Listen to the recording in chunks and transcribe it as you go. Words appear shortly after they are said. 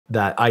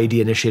that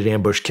IED-initiated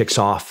ambush kicks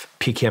off,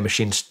 PKM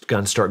machine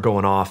guns start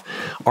going off,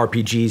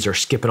 RPGs are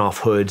skipping off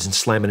hoods and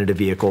slamming into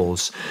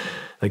vehicles.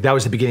 Like that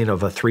was the beginning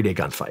of a 3-day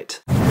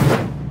gunfight.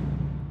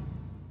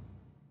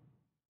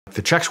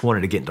 The Czechs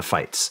wanted to get into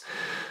fights.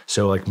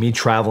 So like me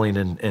traveling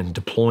and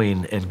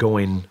deploying and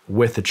going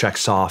with the Czech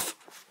SOF,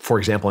 for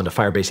example, into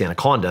Firebase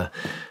Anaconda,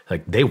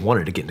 like they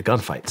wanted to get into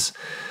gunfights.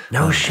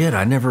 No shit,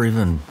 I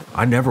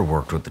never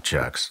worked with the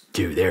Czechs.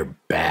 Dude, they're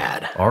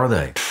bad. Are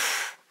they?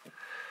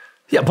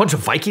 Yeah, a bunch of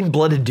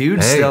Viking-blooded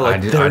dudes. Hey, I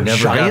never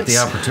giants. got the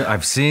opportunity.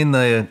 I've seen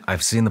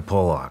the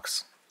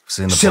Polacks. I've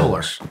seen the Similar.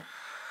 Polish.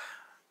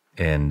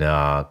 And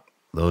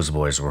those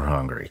boys were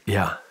hungry.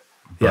 Yeah.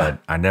 But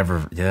I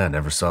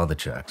never saw the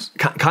Czechs.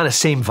 Kind of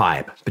same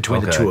vibe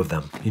between the two of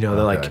them. You know,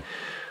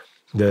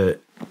 they're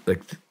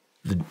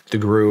the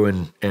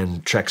GRU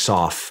and Czech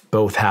SOF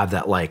both have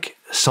that like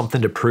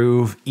something to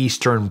prove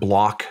Eastern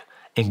Bloc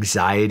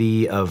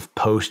anxiety of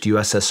post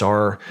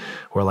USSR,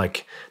 where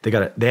like they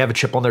have a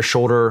chip on their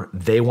shoulder.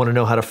 They want to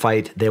know how to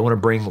fight. They want to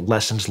bring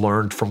lessons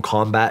learned from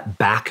combat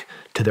back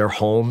to their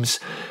homes.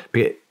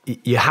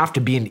 You have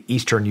to be in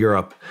Eastern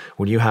Europe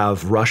when you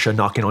have Russia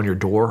knocking on your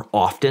door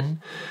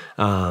often,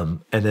 and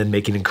then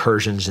making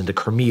incursions into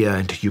Crimea,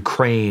 into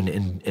Ukraine,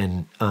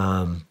 and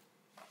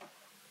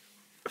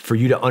for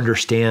you to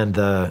understand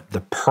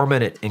the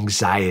permanent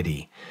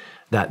anxiety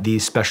that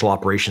these special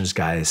operations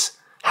guys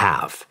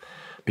have,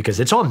 because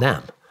it's on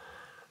them,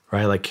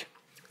 right? Like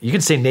you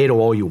can say NATO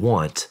all you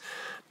want,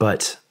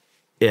 but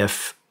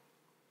if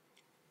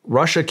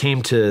Russia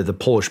came to the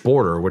Polish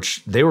border,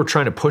 which they were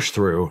trying to push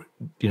through,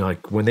 you know,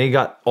 like when they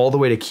got all the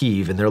way to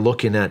Kyiv and they're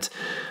looking at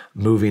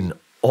moving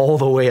all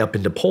the way up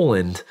into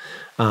Poland,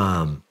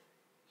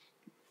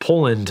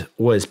 Poland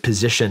was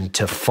positioned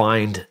to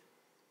find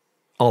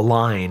a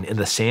line in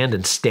the sand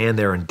and stand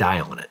there and die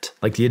on it.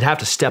 Like you'd have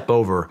to step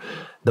over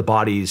the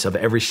bodies of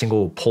every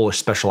single Polish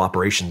special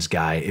operations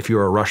guy if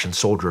you're a Russian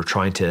soldier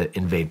trying to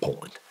invade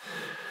Poland.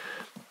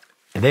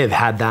 And they have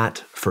had that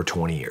for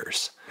 20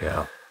 years.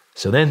 Yeah.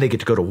 So then they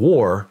get to go to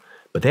war,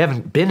 but they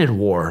haven't been in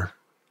war,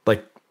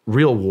 like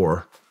real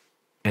war.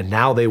 And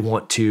now they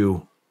want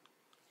to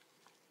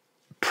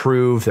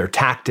prove their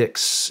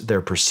tactics,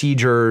 their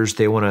procedures.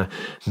 They want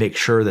to make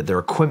sure that their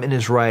equipment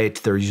is right.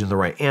 They're using the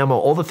right ammo.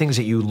 All the things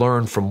that you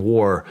learn from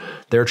war,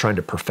 they're trying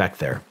to perfect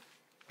there.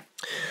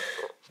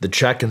 The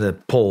Czech and the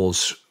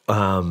Poles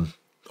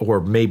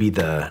were maybe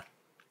the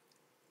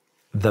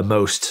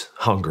most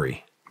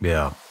hungry.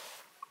 Yeah.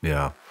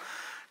 Yeah.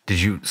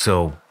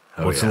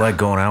 What's it like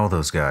going out with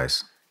those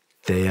guys?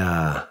 They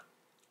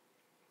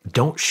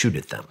don't shoot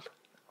at them.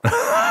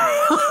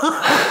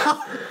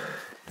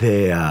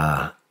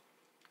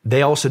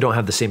 They also don't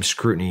have the same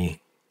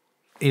scrutiny.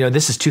 You know,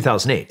 this is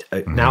 2008.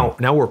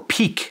 Now we're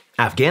peak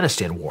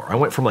Afghanistan war. I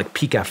went from like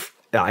peak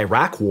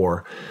Iraq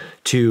war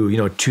to, you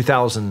know,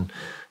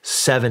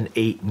 2007,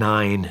 8,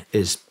 9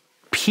 is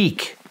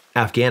peak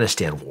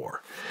Afghanistan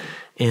war.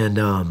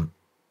 And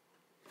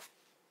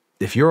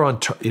if you're on,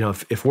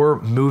 if we're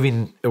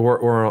moving,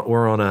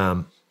 we're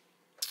on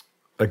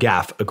a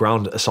GAF, a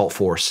ground assault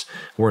force,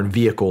 we're in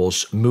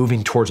vehicles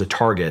moving towards a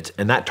target,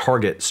 and that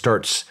target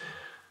starts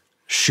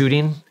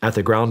shooting at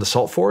the ground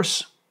assault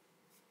force,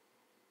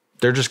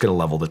 they're just going to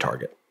level the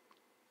target.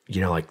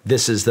 You know, like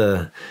this is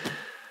the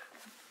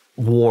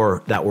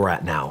war that we're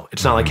at now.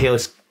 It's not like, hey,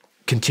 let's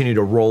continue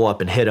to roll up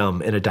and hit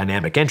them in a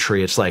dynamic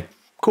entry. It's like,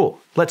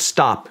 cool, let's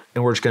stop,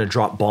 and we're just going to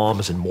drop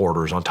bombs and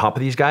mortars on top of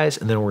these guys,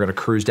 and then we're going to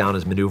cruise down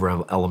as maneuver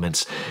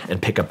elements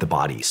and pick up the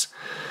bodies.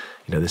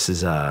 You know, this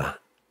is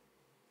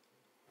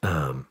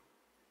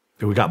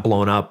we got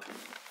blown up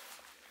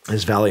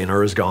as Valley and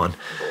Urzgan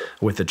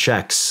with the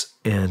Czechs,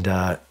 and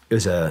it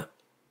was a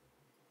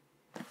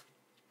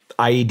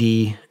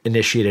IED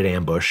initiated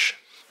ambush,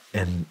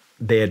 and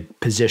they had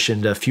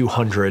positioned a few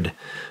hundred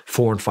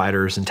foreign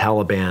fighters and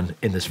Taliban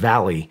in this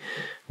valley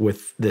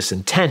with this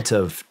intent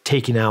of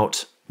taking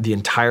out the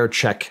entire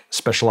Czech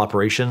special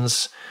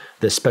operations,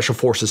 the special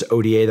forces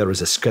ODA that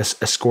was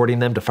escorting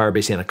them to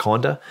Firebase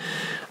Anaconda,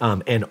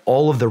 and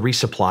all of the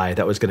resupply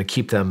that was going to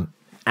keep them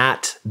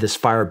at this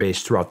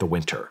firebase throughout the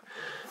winter.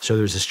 So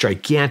there's this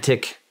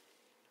gigantic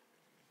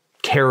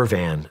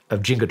caravan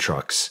of Jenga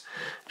trucks,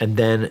 and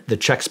then the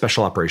Czech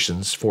special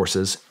operations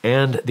forces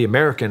and the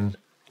American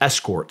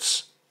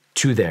escorts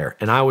to there.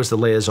 And I was the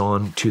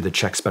liaison to the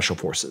Czech special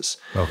forces.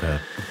 Okay.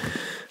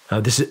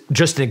 This is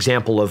just an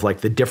example of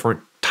like the different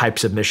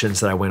types of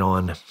missions that I went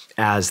on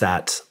as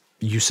that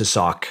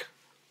USASOC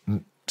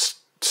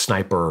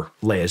sniper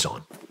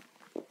liaison.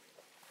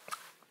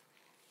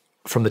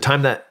 From the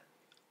time that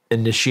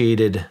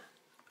initiated,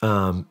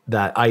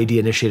 that IED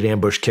initiated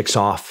ambush kicks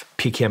off,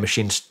 PKM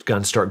machine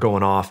guns start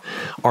going off,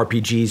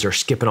 RPGs are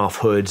skipping off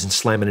hoods and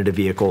slamming into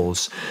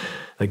vehicles.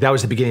 Like that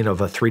was the beginning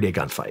of a 3-day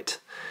gunfight.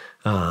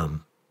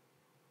 And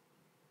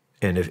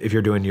if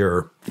you're doing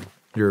your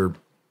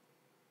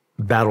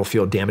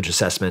battlefield damage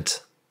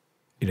assessment,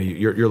 you know,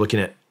 you're looking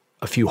at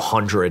a few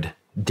hundred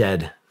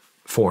dead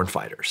foreign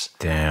fighters.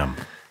 Damn.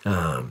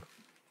 You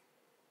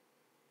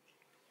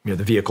know,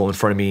 the vehicle in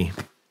front of me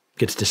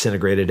gets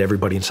disintegrated.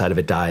 Everybody inside of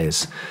it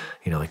dies.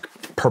 You know, like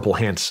purple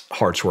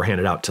hearts were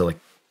handed out to like,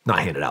 not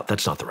handed out.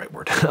 That's not the right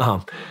word.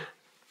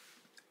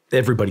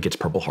 Everybody gets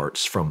purple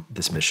hearts from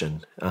this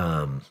mission.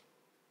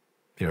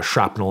 You know,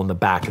 shrapnel in the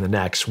back and the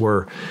necks.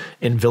 We're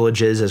in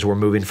villages as we're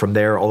moving from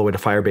there all the way to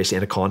Firebase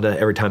Anaconda.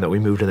 Every time that we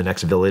move to the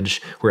next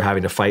village, we're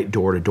having to fight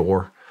door to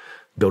door,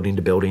 building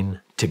to building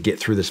to get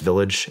through this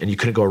village. And you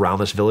couldn't go around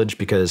this village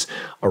because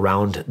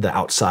around the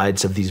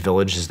outsides of these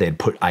villages, they had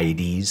put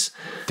IEDs.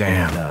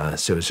 Damn. And,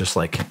 so it's just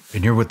like...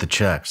 And you're with the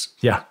Czechs.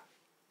 Yeah.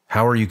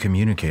 How are you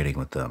communicating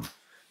with them?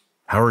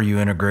 How are you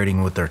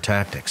integrating with their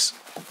tactics?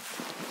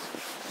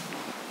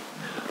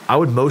 I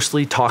would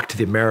mostly talk to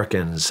the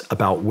Americans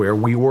about where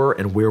we were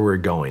and where we were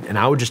going. And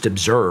I would just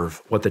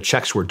observe what the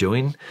Czechs were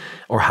doing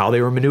or how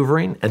they were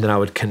maneuvering. And then I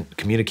would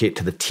communicate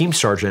to the team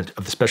sergeant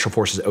of the Special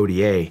Forces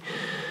ODA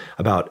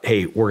about,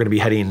 hey, we're going to be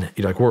heading,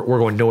 you know, like we're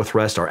going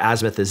northwest. Our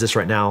azimuth is this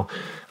right now.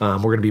 We're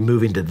going to be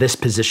moving to this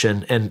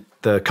position. And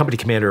the company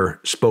commander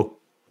spoke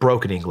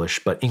broken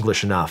English, but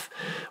English enough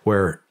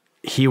where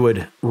he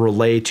would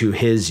relay to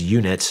his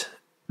unit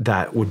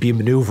that would be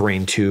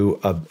maneuvering to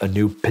a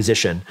new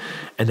position.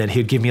 And then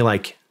he'd give me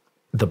like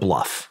the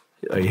bluff.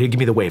 He'd give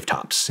me the wave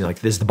tops. You know, like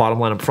this is the bottom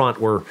line up front.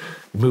 We're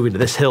moving to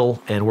this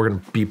hill and we're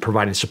going to be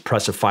providing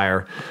suppressive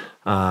fire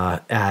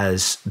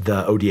as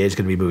the ODA is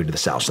going to be moving to the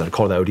south. So I'd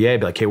call the ODA,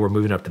 be like, hey, we're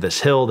moving up to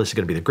this hill. This is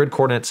going to be the grid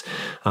coordinates.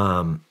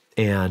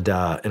 And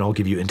I'll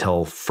give you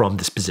intel from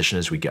this position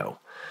as we go.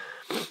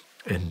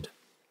 And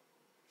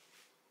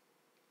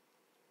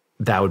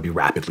that would be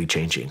rapidly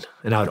changing.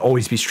 And I would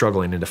always be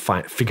struggling and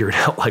to figure it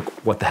out, like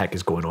what the heck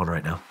is going on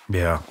right now.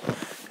 Yeah.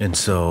 And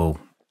so,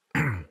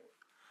 I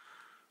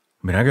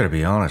mean, I got to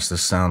be honest,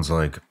 this sounds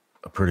like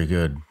a pretty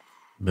good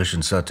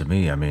mission set to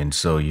me. I mean,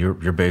 so you're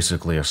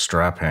basically a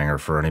strap hanger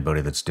for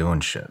anybody that's doing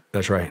shit.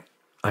 That's right.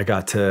 I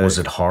got to... Was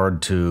it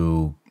hard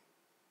to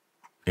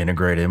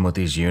integrate in with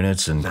these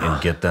units and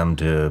get them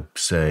to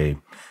say,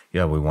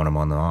 yeah, we want them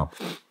on the op?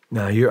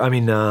 No, you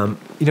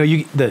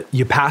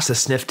pass the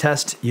sniff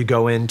test, you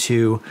go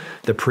into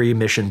the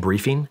pre-mission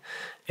briefing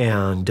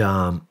and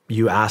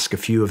you ask a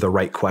few of the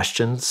right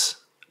questions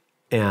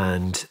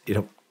and, you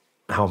know,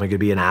 how am I going to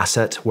be an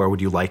asset? Where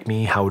would you like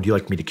me? How would you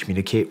like me to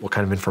communicate? What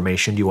kind of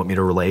information do you want me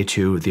to relay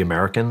to the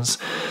Americans?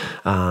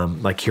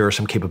 Like here are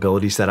some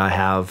capabilities that I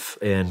have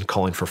in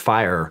calling for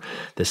fire.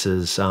 This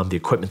is the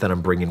equipment that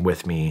I'm bringing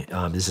with me.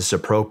 Is this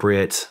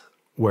appropriate?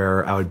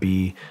 Where I would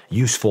be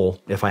useful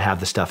if I have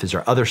the stuff? Is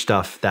there other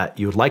stuff that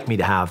you would like me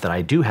to have that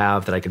I do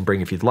have that I can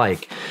bring if you'd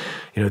like?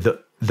 You know,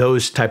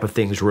 those type of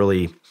things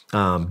really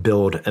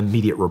build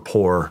immediate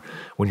rapport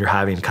when you're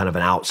having kind of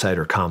an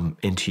outsider come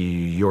into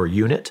your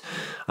unit.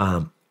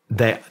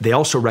 They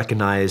also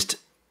recognized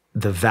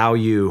the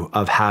value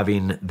of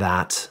having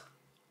that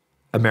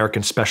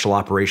American Special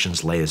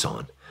Operations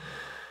liaison.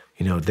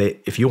 You know,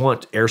 if you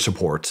want air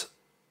support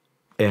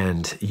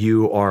and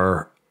you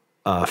are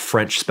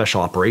French Special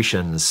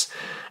Operations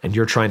and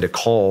you're trying to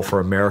call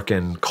for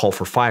American call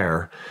for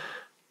fire,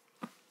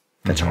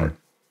 that's hard,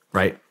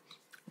 right?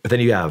 But then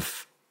you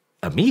have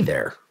me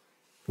there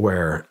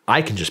where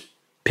I can just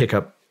pick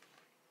up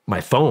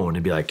my phone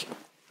and be like,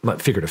 my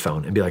figurative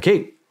phone, and be like,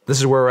 hey, this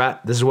is where we're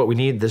at. This is what we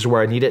need. This is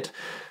where I need it.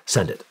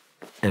 Send it.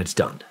 And it's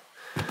done.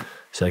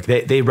 So like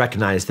they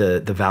recognize the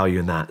value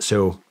in that.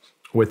 So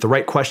with the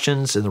right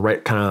questions and the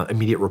right kind of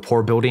immediate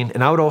rapport building,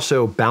 and I would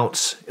also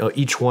bounce,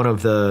 each one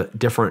of the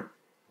different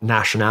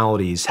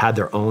nationalities had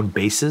their own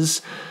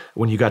bases.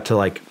 When you got to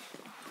like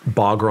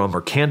Bagram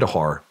or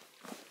Kandahar,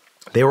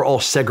 they were all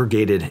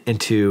segregated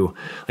into,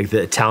 like,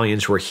 the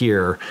Italians were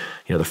here,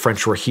 you know, the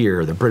French were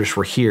here, the British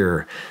were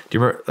here. Do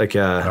you remember? Like,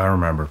 I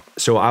remember.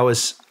 So I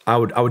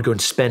would go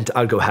and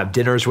I would go have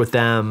dinners with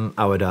them.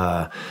 I would,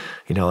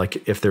 you know,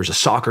 like if there's a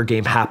soccer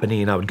game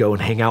happening, I would go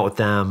and hang out with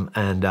them.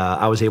 And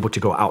I was able to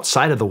go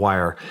outside of the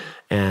wire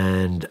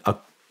and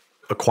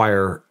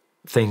acquire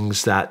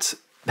things that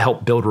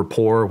help build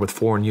rapport with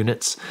foreign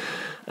units.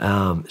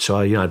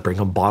 So, you know, I'd bring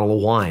them a bottle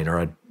of wine, or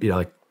I'd, you know,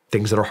 like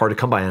things that are hard to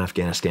come by in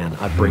Afghanistan.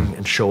 I'd bring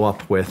and show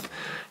up with,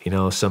 you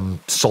know, some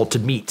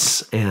salted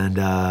meats and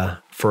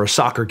for a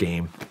soccer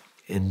game.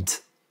 And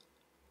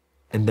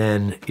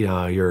then, you know,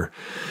 I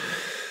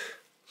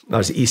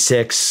was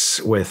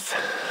E6 with,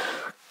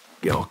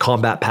 you know, a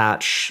combat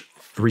patch.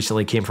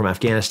 Recently came from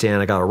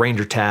Afghanistan. I got a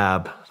Ranger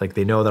tab. Like,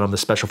 they know that I'm the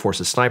Special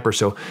Forces sniper.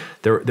 So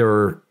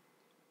it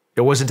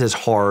wasn't as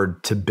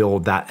hard to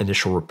build that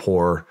initial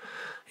rapport.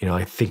 You know,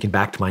 like thinking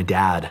back to my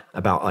dad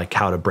about like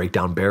how to break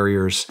down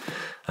barriers.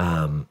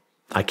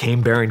 I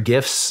came bearing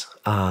gifts.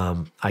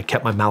 I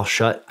kept my mouth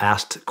shut,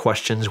 asked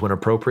questions when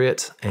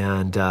appropriate,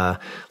 and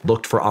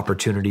looked for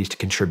opportunities to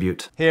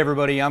contribute. Hey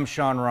everybody, I'm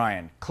Shawn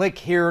Ryan. Click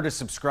here to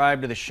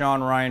subscribe to the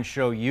Shawn Ryan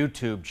Show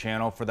YouTube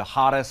channel for the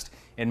hottest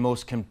and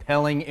most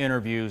compelling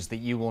interviews that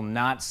you will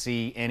not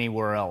see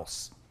anywhere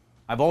else.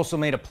 I've also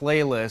made a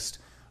playlist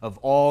of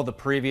all the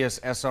previous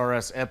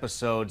SRS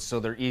episodes so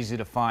they're easy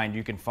to find.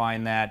 You can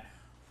find that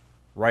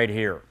right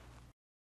here.